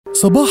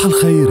صباح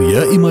الخير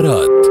يا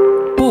إمارات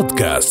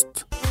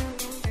بودكاست.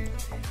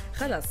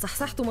 خلص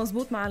صحصحتوا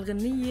مزبوط مع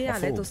الغنية،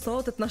 عليتوا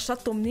الصوت،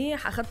 تنشطتوا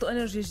منيح، أخذتوا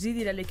انرجي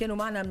جديدة للي كانوا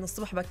معنا من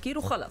الصبح بكير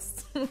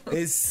وخلص.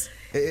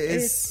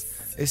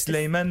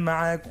 سليمان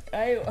معك.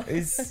 أيوة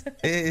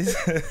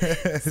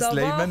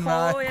سليمان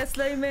معك يا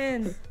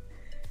سليمان.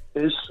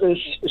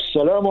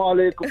 السلام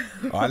عليكم.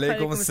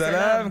 وعليكم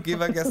السلام.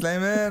 كيفك يا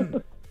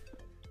سليمان؟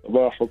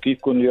 صباح،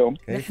 وكيفكم اليوم؟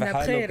 كيف نحن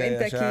حالك بخير،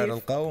 يا أنت شاعر كيف؟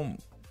 القوم؟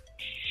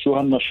 شو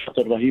هالنشاط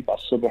الرهيب على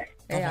الصبح؟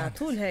 ايه على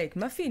طول هيك،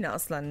 ما فينا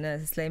اصلا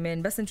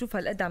سليمان، بس نشوف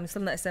هالقد عم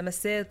يصلنا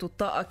اسمسات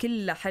والطاقه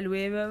كلها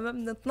حلوه، ما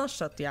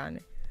بنتنشط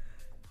يعني.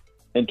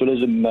 انتوا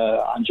لازم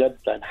عن جد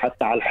يعني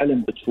حتى على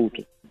الحلم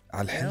بتفوتوا.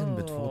 على الحلم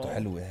أوه. بتفوت،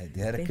 حلوة هذه،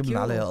 Thank ركبنا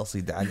you. عليها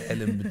قصيدة، على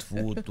الحلم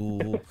بتفوت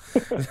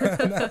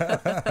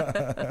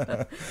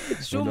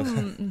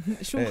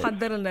شو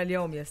محضر لنا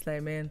اليوم يا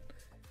سليمان؟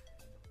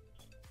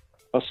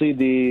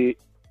 قصيدة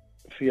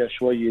فيها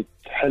شوية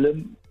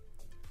حلم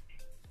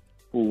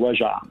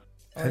ووجع.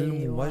 حلم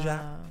أيوة.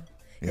 ووجع.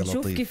 يا نشوف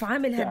لطيف. كيف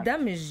عامل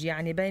هالدمج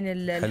يعني بين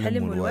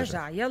الحلم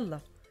والوجع. يلا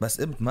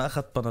بس قمت ما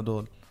أخذت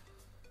بنادول،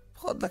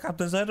 خد لك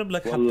حتى نجرب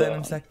لك والله. حتى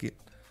مسكن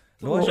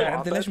الوجع.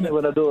 انت ليش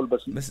بنادول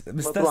بس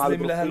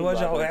مستسلم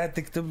لهالوجع وقاعد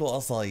تكتب له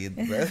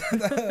قصايد؟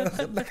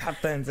 خد لك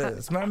حتى انت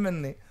اسمع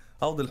مني،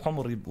 هود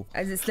الحمر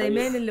يبقوا.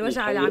 سليمان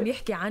الوجع اللي عم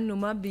يحكي عنه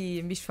ما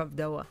بيشفى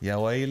بدواء. يا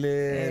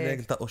ويلي ليك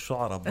التقوا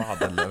الشعراء ببعض.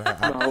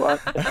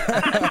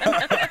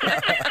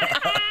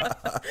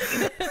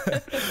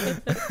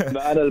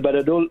 انا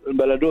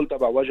البنادول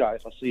تبع وجعي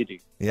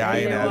قصيدي. يا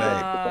عيني أيوة.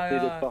 عليك.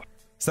 قصيدة صح.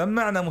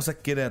 سمعنا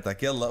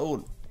مسكناتك، يلا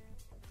قول.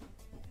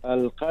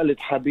 القالت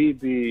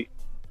حبيبي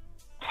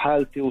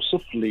حالتي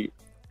وصف لي،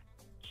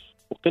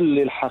 وقل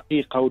لي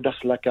الحقيقة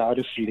ودخلك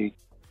عرف لي،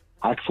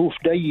 عكفوف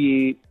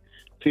دي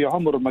في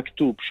عمر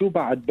مكتوب، شو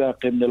بعد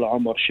باقي من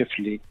العمر شف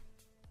لي،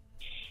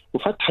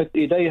 وفتحت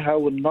إيديها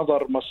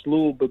والنظر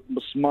مصلوب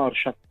بمسمار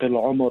شق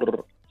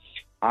العمر،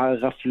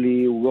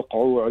 عغفلي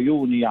ووقعوا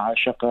عيوني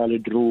عشقا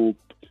الدروب،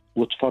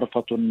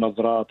 وتفرفطوا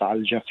النظرات على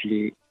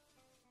الجفلي،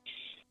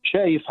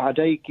 شايف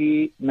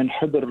عديكي من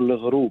حبر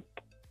الغروب،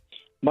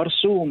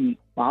 مرسوم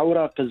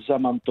عوراق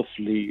الزمن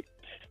طفلي،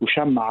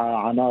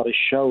 وشمعة عنار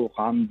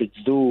الشوق عم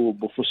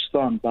بتذوب،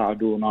 وفستان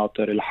بعده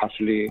ناطر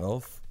الحفلة،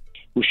 أوف.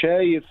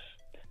 وشايف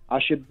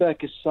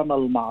عشباك السما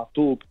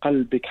المعطوب،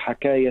 قلبك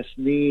حكاية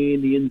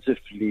سنين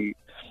ينزف لي،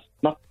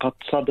 نقط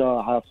صدى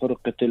ع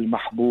فرقة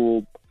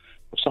المحبوب،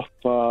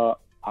 وصفى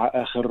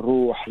ع آخر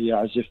روح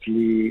يعزف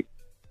لي،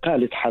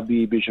 قالت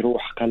حبيبي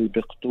جروح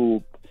قلبي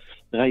قطوب،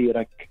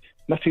 غيرك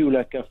ما في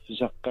ولا كف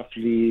زقف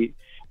لي،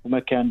 وما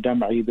كان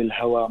دمعي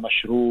بالهوى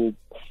مشروب،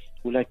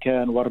 ولا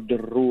كان ورد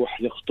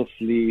الروح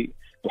يخطف لي،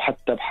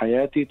 وحتى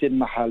بحياتي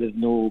تنمحى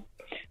الذنوب،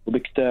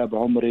 وبكتاب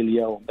عمري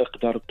اليوم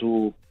اقدر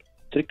توب،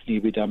 اتركني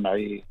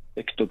بدمعي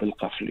اكتب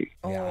القفلي.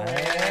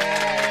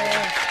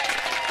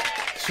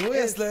 شو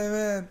يا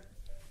سليمان؟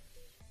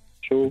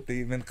 شو انت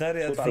من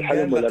قارئ صوت على الفنجان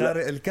الحلم ولا لا؟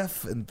 لقارئ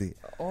الكف انت.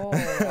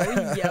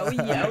 قوية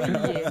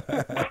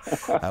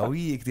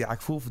هوية كتير.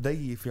 عكفوف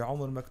دي في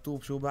عمر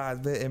مكتوب، شو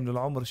بعد باقي من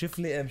العمر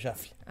شفلي ام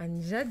شفلي. عن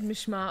جد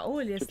مش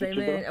معقول يا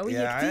سليمان، يا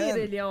قوية عين.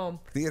 كتير اليوم.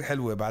 كتير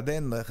حلوة.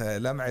 بعدين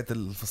لمعة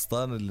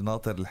الفستان اللي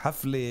ناطر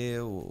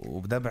الحفلة،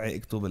 وبدمعي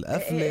اكتب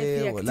القفلة.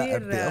 فيها ولا كتير،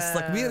 انت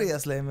قصة كبيرة يا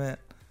سليمان.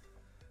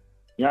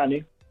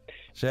 يعني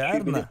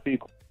شاعرنا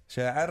فيكم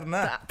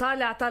شاعرنا.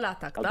 طالع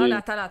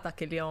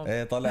طلعتك اليوم.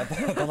 ايه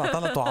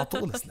طلعتوا على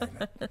طول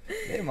سليمان.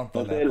 ليه ما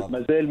طلع؟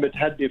 ما زال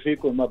متهدي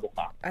فيكم ما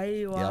بقع.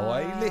 ايوه يا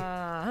ويلي.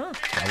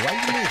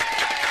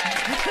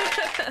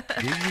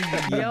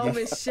 يا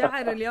ويلي.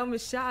 اليوم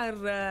الشعر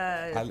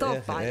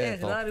توب على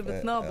الاخر، ضارب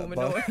بتنابه من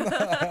اول.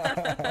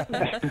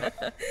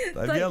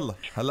 طيب يلا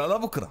هلا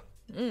لبكره.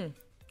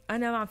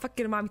 انا عم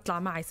فكر ما عم يطلع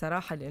معي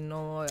صراحه،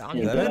 لانه عم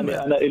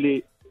انا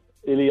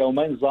الي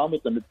يومين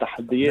ضامط من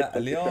التحديات. لا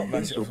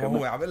اليوم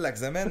هو عم بقول لك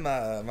زمان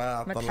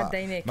ما طلع،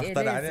 تحديناك. ما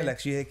اخترعنا لك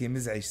شيء هيك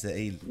مزعج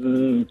ثقيل.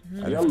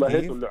 يلا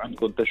هاتوا اللي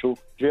عندكم تشوف.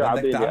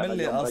 بدك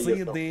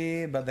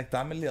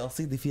تعمل لي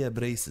قصيدة فيها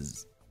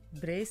بريسز.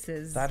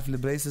 تعرف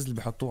البريسز اللي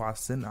بيحطوه على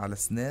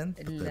الاسنان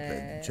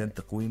مشان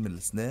تقويم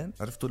الاسنان؟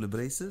 عرفتوا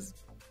البريسز؟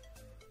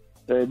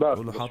 ايه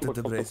بقولوا حاطط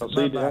بريسز.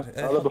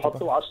 هذا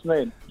بحطوه على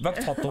السنين. بدك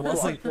تحطه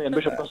بقصيدة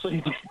مش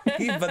بقصيدة.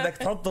 كيف بدك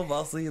تحطه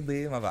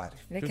بقصيدة؟ ما بعرف.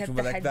 شو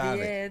بدك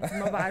تعمل؟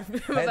 ما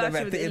بعرف هذا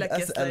شو بدي بعتقد لك يا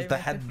اسأل سليمان.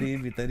 تحدي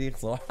بتاريخ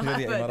صباح الخير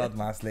يا إمارات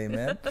مع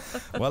سليمان.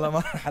 ولا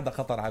مرة حدا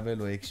خطر على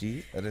باله هيك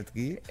شيء. عرفت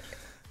كيف؟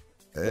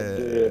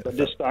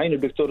 بدي استعين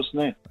بدكتور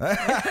سنين.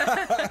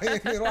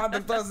 يروح عند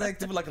الدكتور زي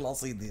يكتب لك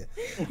القصيدة.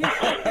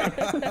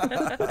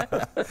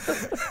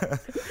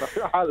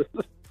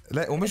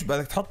 لا ومش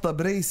بدك تحطها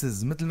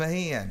بريسز مثل ما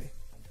هي يعني.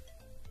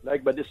 لك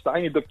بدي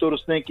استعين بدكتور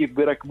سنين كيف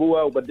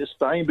بيركبوها، وبدي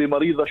استعين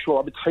بمريضة شو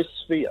عم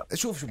بتحس فيها.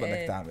 شوف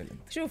بدك تعمل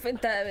انت. شوف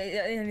انت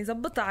يعني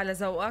زبطها على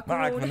ذوقك،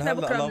 معك من هلا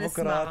لبكره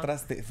بكره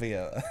ترستق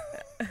فيها.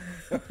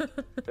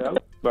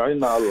 يلا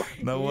بعينا الله.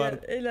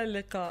 نورت. الى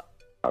اللقاء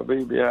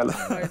حبيبي.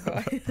 يلا باي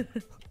باي.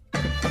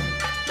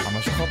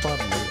 عم شو خطر.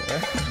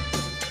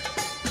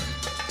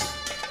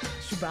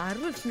 شو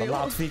بعرفني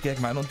طلعت فيك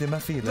هيك مع انه انت ما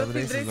في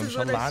بريسز ما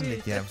شاء الله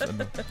عنك يعني.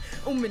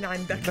 من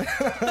عندك.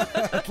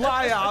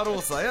 اطلعي يا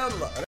عروسة يلا.